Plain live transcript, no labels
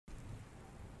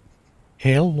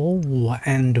Hello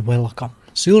and welcome.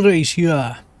 Silrace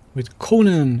here with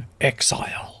Conan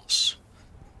Exiles.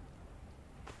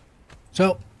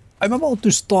 So, I'm about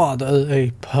to start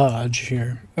a purge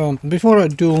here. Before I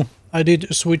do, I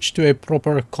did switch to a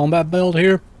proper combat build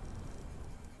here.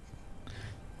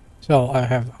 So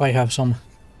I have some,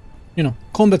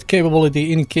 combat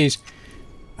capability in case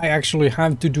I actually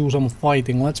have to do some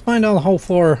fighting. Let's find out how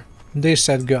far this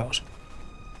set goes.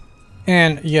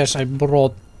 And yes, I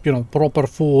brought proper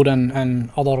food and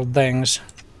other things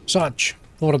such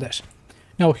for this.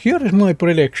 Now here is my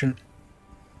prediction.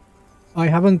 I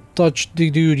haven't touched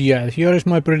the dude yet. Here is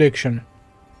my prediction.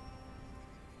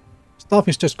 Stuff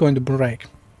is just going to break.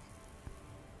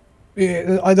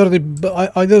 Either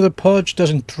the purge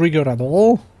doesn't trigger at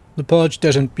all, the purge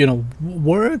doesn't,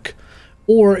 work,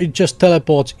 or it just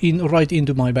teleports right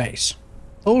into my base.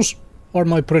 Those are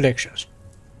my predictions.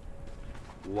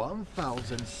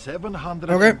 1,700.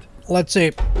 Okay, let's see.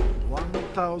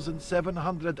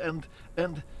 1,700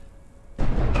 and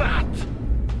rat.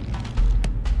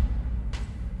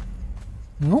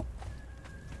 No.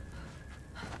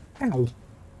 Ow.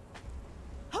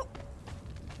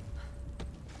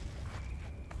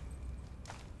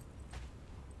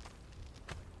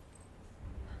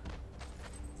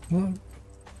 Well,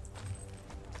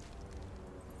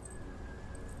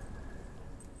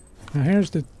 now here's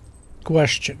the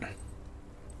question.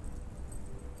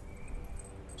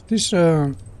 Is this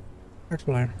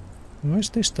actually, why is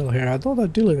this still here? I thought I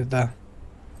deleted that.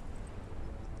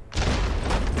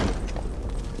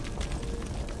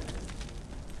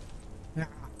 Yeah.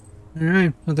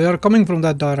 Alright, well, they are coming from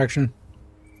that direction.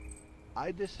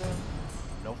 I discern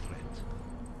no threat.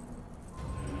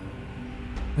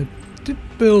 I did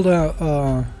build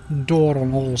a door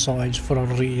on all sides for a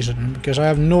reason, because I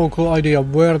have no idea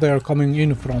where they are coming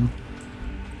in from.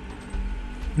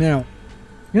 Now,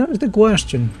 here's the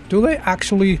question. Do they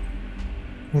actually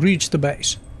reach the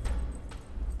base?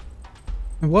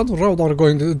 And what route are they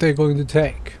going to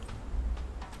take?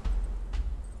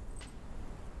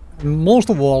 And most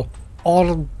of all,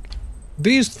 are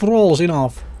these thralls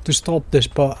enough to stop this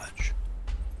purge?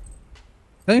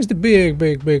 That is the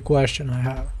big question I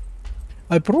have.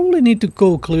 I probably need to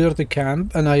go clear the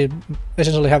camp, and I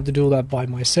essentially have to do that by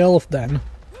myself then.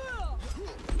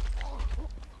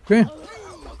 Okay.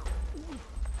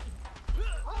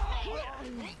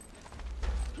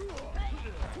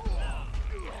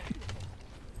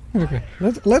 Okay,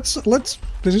 let's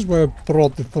this is where I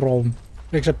brought the throne.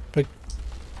 Except I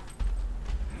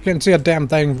can't see a damn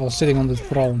thing while sitting on the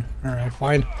throne. Alright,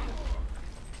 fine.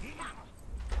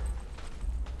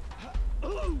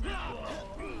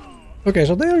 Okay,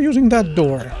 so they are using that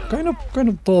door. Kind of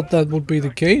thought that would be the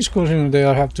case, because they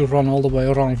have to run all the way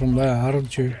around from there,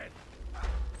 aren't you?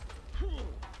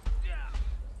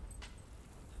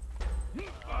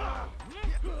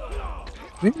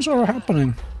 Things are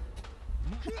happening.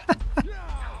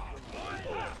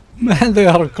 Man, they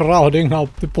are crowding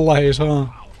up the place, huh?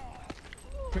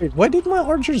 Wait, why did my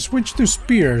archers switch to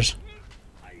spears?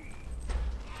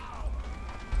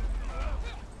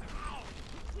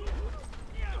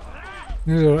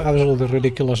 These are absolutely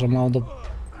ridiculous amount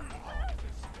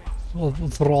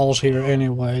of thralls here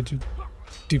anyway to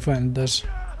defend this.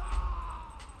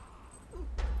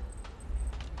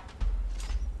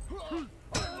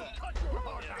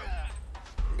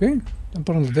 Okay,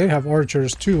 apparently they have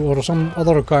archers too, or some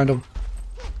other kind of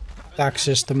attack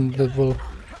system that will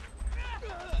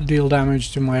deal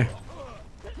damage to my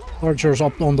archers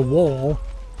up on the wall.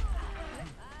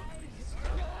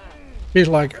 She's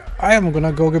like, I am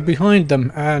gonna go get behind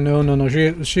them. No,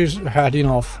 she's had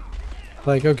enough.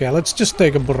 Like, okay, let's just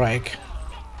take a break.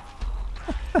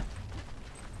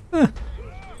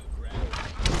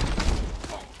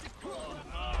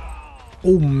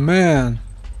 Oh man,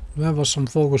 that was some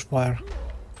focus fire.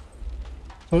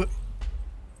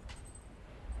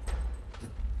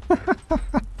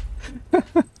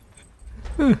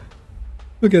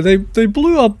 Okay, they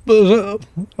blew up a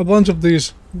bunch of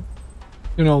these,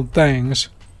 things.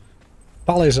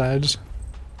 Palisades.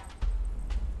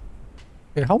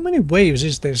 Okay, how many waves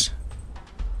is this?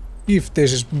 If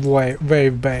this is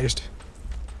wave based.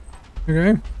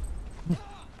 Okay.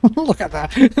 Look at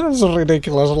that. That's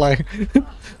ridiculous, like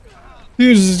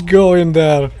you just go in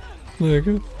there. Like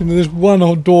in this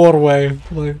one doorway.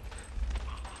 Like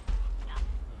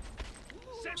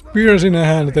spears in a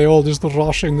hand, they all just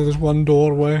rush into this one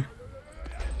doorway.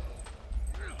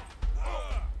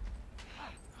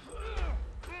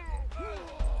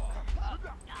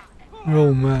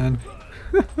 Oh man.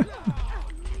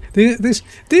 This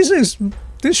is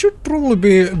this should probably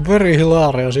be very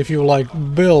hilarious if you like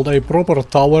build a proper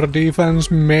tower defense,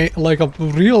 like a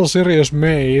real serious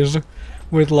maze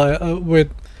with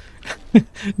with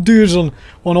dudes on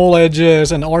all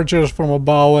edges and archers from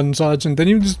above and such, and then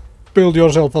you just build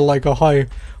yourself like a high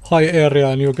area,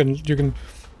 and you can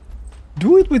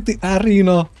do it with the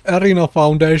arena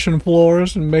foundation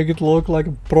floors and make it look like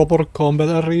a proper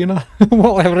combat arena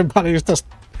while everybody is just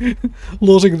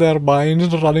losing their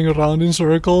minds, running around in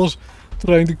circles,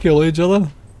 trying to kill each other.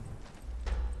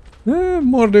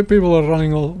 More the people are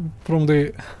running from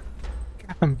the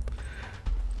camp.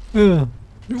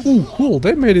 Ooh, cool,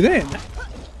 they made it in.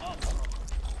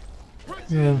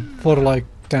 Yeah, for like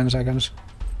 10 seconds.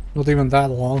 Not even that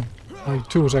long. Like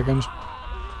 2 seconds.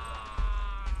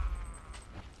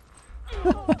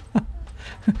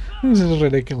 This is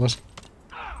ridiculous.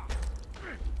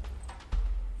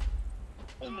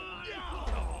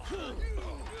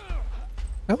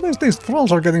 At least these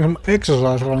trolls are getting some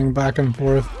exercise running back and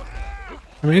forth.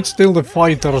 I mean, it's still the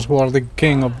fighters who are the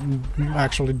king of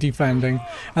actually defending.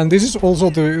 And this is also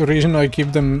the reason I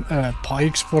give them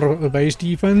pikes for base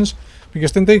defense.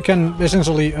 Because then they can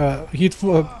essentially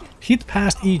hit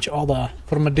past each other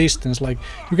from a distance. Like,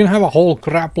 you can have a whole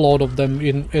crap load of them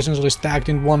essentially stacked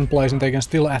in one place and they can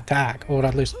still attack. Or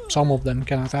at least some of them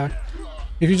can attack.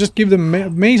 If you just give them...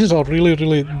 maces are really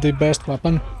the best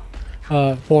weapon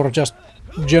for just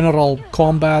general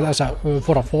combat as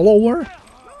for a follower.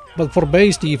 But for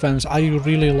base defense, I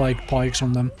really like pikes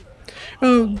on them.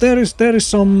 There is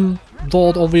some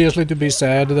thought obviously to be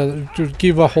said that to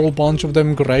give a whole bunch of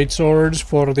them great swords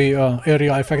for the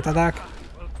area effect attack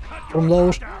from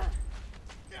those.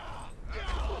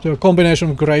 So a combination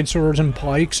of great swords and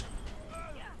pikes.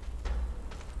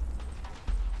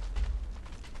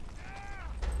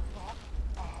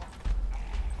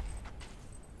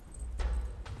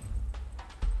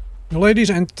 The ladies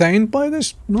entertained by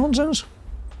this nonsense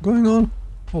going on?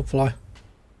 Hopefully.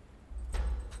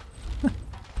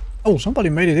 Oh, somebody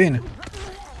made it in.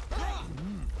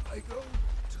 I go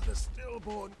to the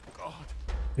stillborn god.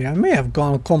 Yeah, I may have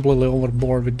gone completely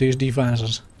overboard with these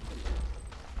defenses.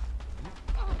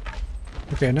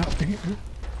 Okay, now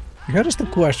here is the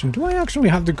question. Do I actually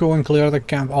have to go and clear the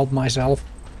camp out myself?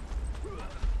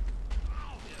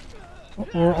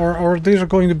 Or these are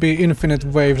going to be infinite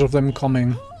waves of them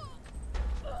coming?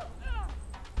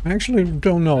 I actually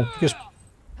don't know, because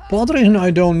for the reason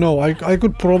I don't know, I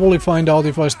could probably find out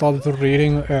if I started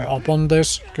reading up on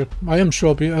this. I am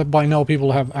sure by now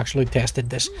people have actually tested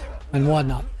this and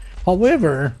whatnot.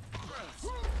 However,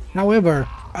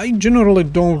 I generally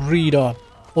don't read up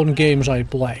on games I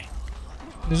play.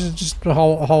 This is just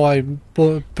how I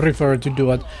prefer to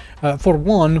do it. For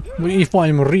one, if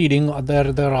I'm reading, there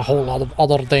are a whole lot of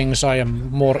other things I am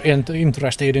more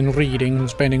interested in reading,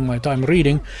 spending my time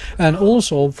reading, and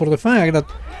also for the fact that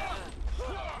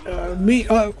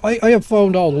I have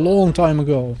found out a long time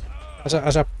ago, as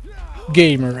a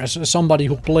gamer, as somebody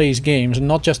who plays games, and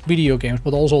not just video games,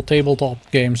 but also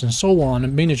tabletop games and so on,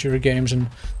 and miniature games and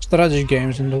strategy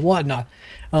games and whatnot.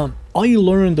 I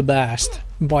learn the best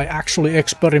by actually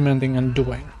experimenting and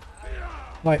doing.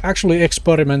 By actually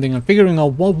experimenting and figuring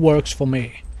out what works for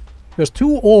me. Because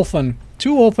too often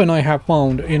I have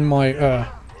found in my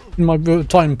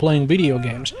time playing video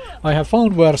games, I have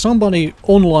found where somebody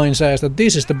online says that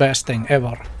this is the best thing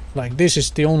ever. Like, this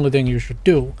is the only thing you should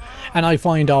do. And I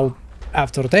find out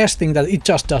after testing that it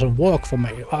just doesn't work for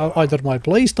me. Either my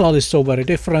playstyle is so very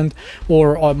different,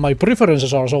 or my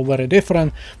preferences are so very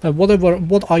different, that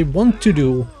what I want to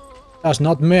do does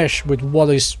not mesh with what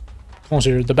is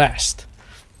considered the best.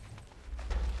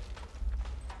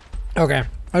 Okay,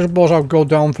 I suppose I'll go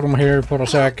down from here for a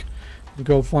sec and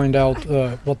go find out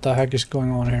what the heck is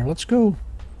going on here. Let's go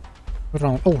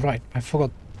around. Oh right, I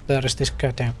forgot there is this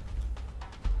goddamn.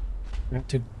 We have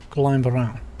to climb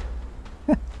around.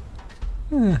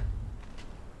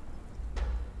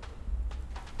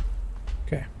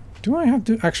 Okay, do I have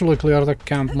to actually clear the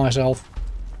camp myself?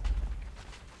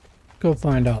 Go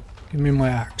find out. Give me my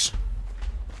axe.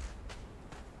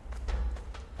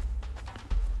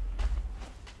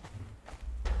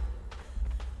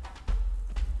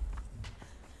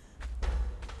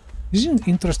 This is an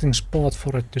interesting spot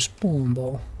for it to spawn,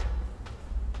 though.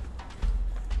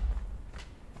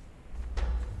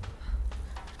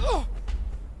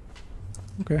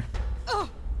 Okay.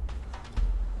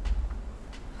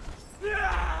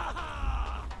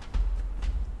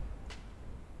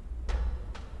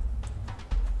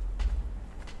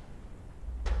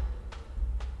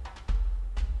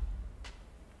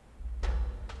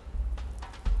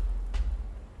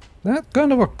 That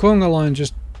kind of a conga line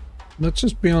just... Let's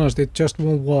just be honest, it just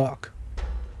won't work.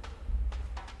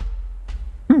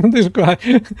 This guy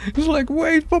is like,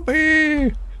 wait,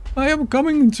 puppy! I am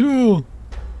coming too!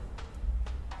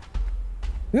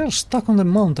 They're stuck on the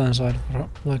mountainside for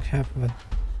like half of it.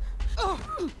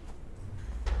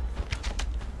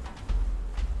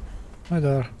 Hi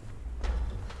there.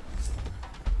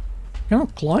 Can I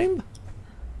climb?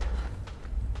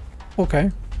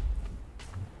 Okay.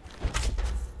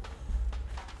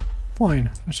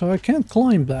 Fine. So I can't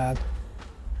climb that.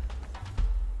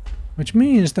 Which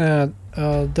means that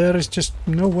there is just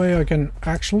no way I can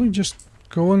actually just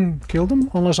go and kill them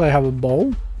unless I have a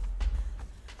bow.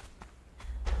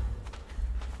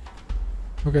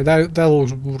 Okay, that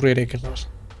looks ridiculous.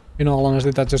 In all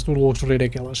honesty, that just looks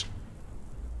ridiculous.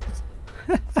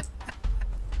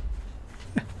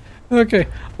 Okay,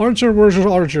 archer versus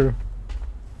archer.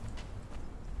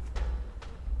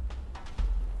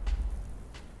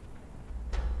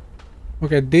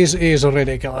 Okay, this is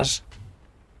ridiculous.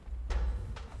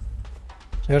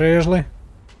 Seriously?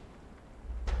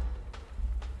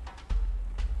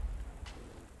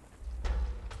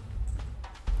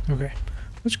 Okay,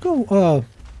 let's go,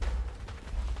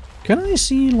 can I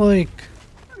see, like...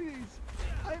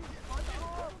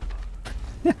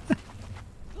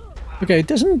 Okay, it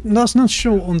does not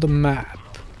show on the map.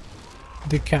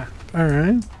 The camp,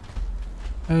 alright.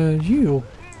 You...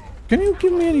 Can you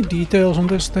give me any details on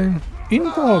this thing?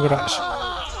 In progress.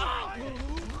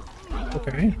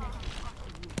 Okay.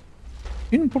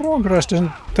 In progress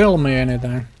doesn't tell me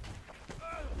anything.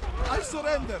 I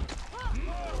surrender.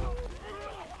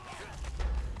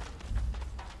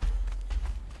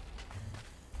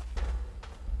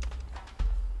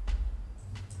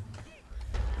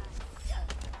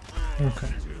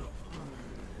 Okay.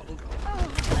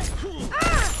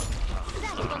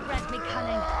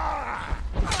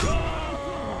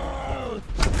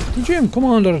 The GM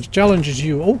commander challenges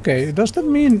you. Okay, does that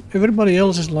mean everybody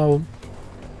else is now...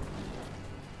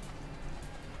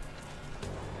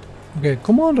 Okay,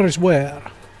 commander is where?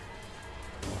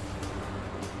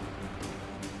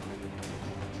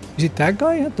 Is it that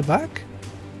guy at the back?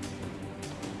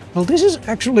 Well, this is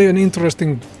actually an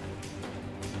interesting...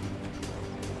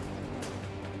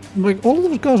 Like, all of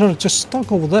those guys are just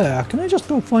stuck over there. Can I just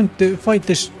go fight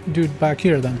this dude back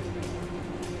here then?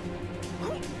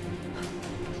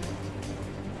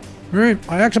 Alright,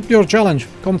 I accept your challenge.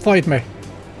 Come fight me.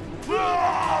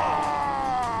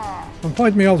 Come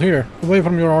fight me out here, away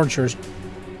from your archers.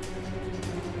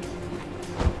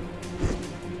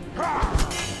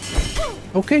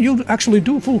 Okay, you actually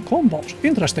do full combos.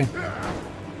 Interesting.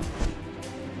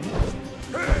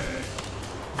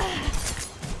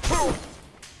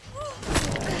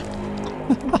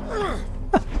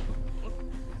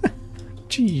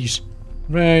 Jeez.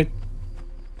 Right.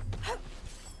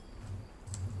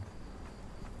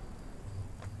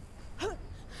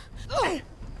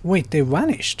 Wait, they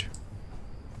vanished.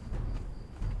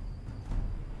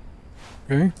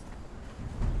 Okay.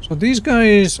 So these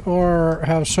guys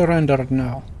have surrendered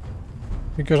now.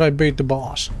 Because I beat the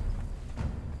boss.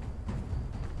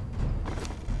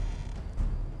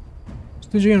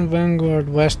 Stygian Vanguard,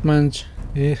 Westmans.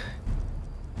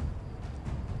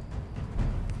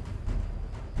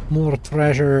 More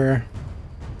treasure.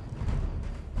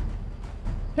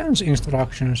 Dance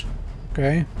instructions.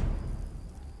 Okay.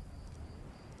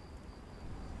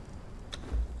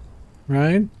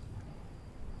 Right.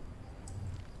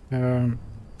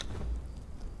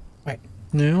 Wait.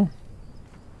 No.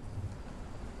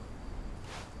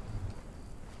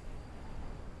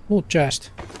 Loot chest.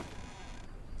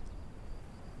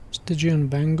 Stygian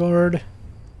Vanguard.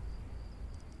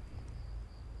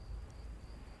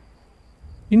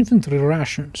 Infantry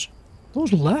rations.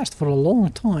 Those last for a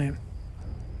long time.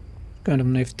 Kind of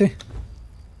nifty.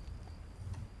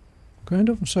 Kind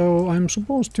of. So I'm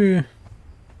supposed to...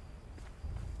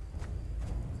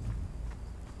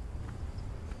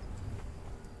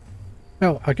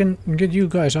 Oh, I can get you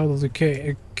guys out of the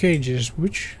cages,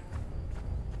 which...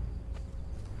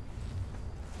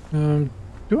 do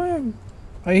I have...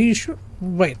 I should...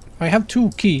 Wait, I have 2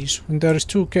 keys, and there is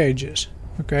 2 cages.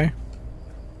 Okay.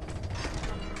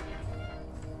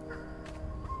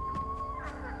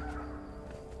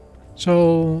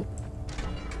 So...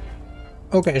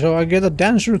 Okay, so I get a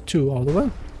dancer 2 out of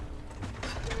it.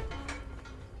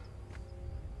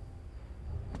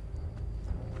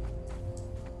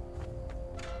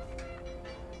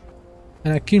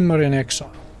 And a Conan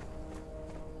Exiles.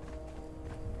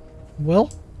 Well,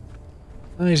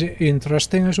 that is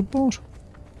interesting, I suppose.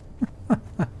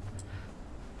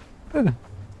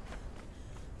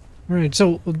 Right,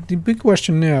 so the big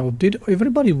question now, did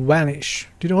everybody vanish?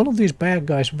 Did all of these bad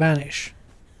guys vanish?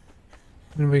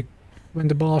 When we when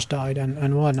the boss died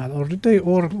and whatnot, or did they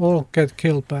all get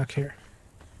killed back here?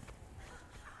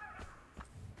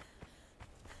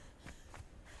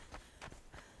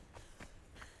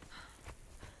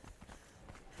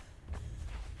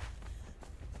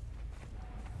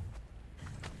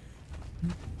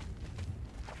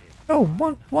 Oh,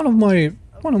 one of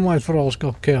my thralls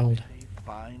got killed.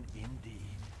 Fine indeed.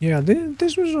 Yeah,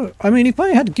 this was. I mean, if I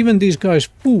had given these guys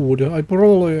food, I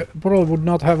probably would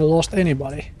not have lost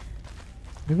anybody.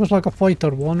 It was like a fighter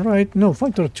 1, right? No,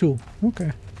 fighter 2.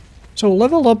 Okay. So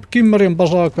level up Kimmerian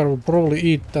Berserker will probably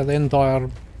eat that entire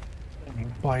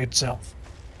thing by itself.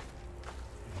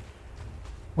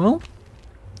 Well,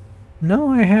 now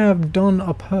I have done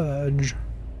a purge.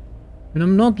 And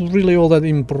I'm not really all that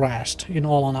impressed, in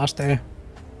all honesty.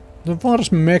 As far as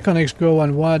mechanics go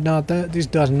and whatnot, this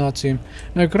does not seem...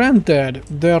 Now granted,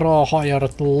 there are higher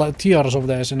tiers of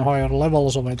this and higher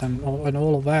levels of it and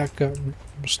all of that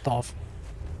stuff.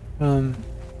 I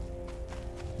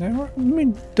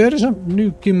mean, there is a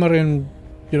new Kimmerian,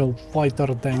 you know,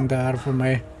 fighter thing there for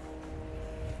me.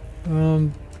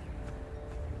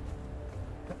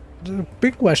 The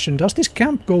big question, does this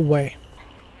camp go away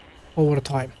over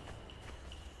time?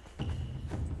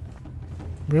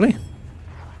 Really?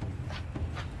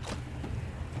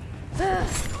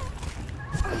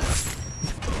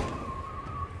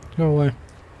 Go away.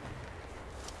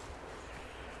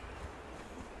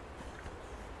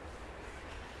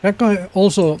 That guy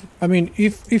also, I mean,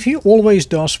 if he always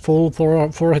does full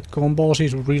forehead combos,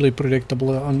 he's really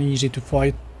predictable and easy to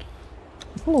fight.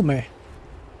 Follow me.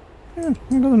 Yeah,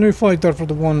 I got a new fighter for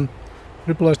the one,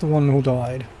 replace the one who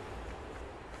died.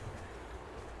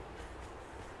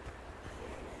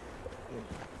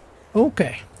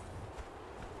 Okay.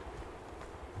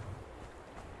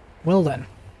 Well then.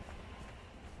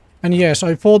 And yes,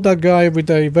 I fought that guy with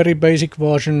a very basic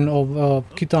version of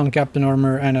Khitan Captain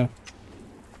Armor and a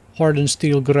hardened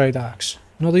steel great axe.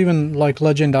 Not even like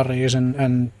legendaries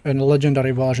and a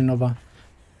legendary version of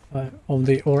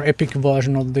the or epic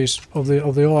version of this of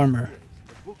the armor.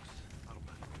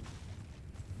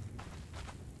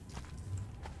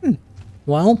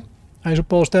 Well, I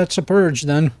suppose that's a purge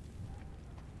then.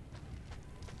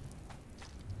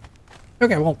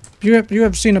 Okay, well, you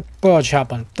have seen a purge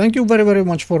happen. Thank you very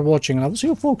much for watching, and I'll see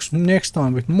you folks next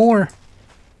time with more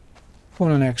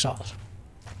Conan Exiles.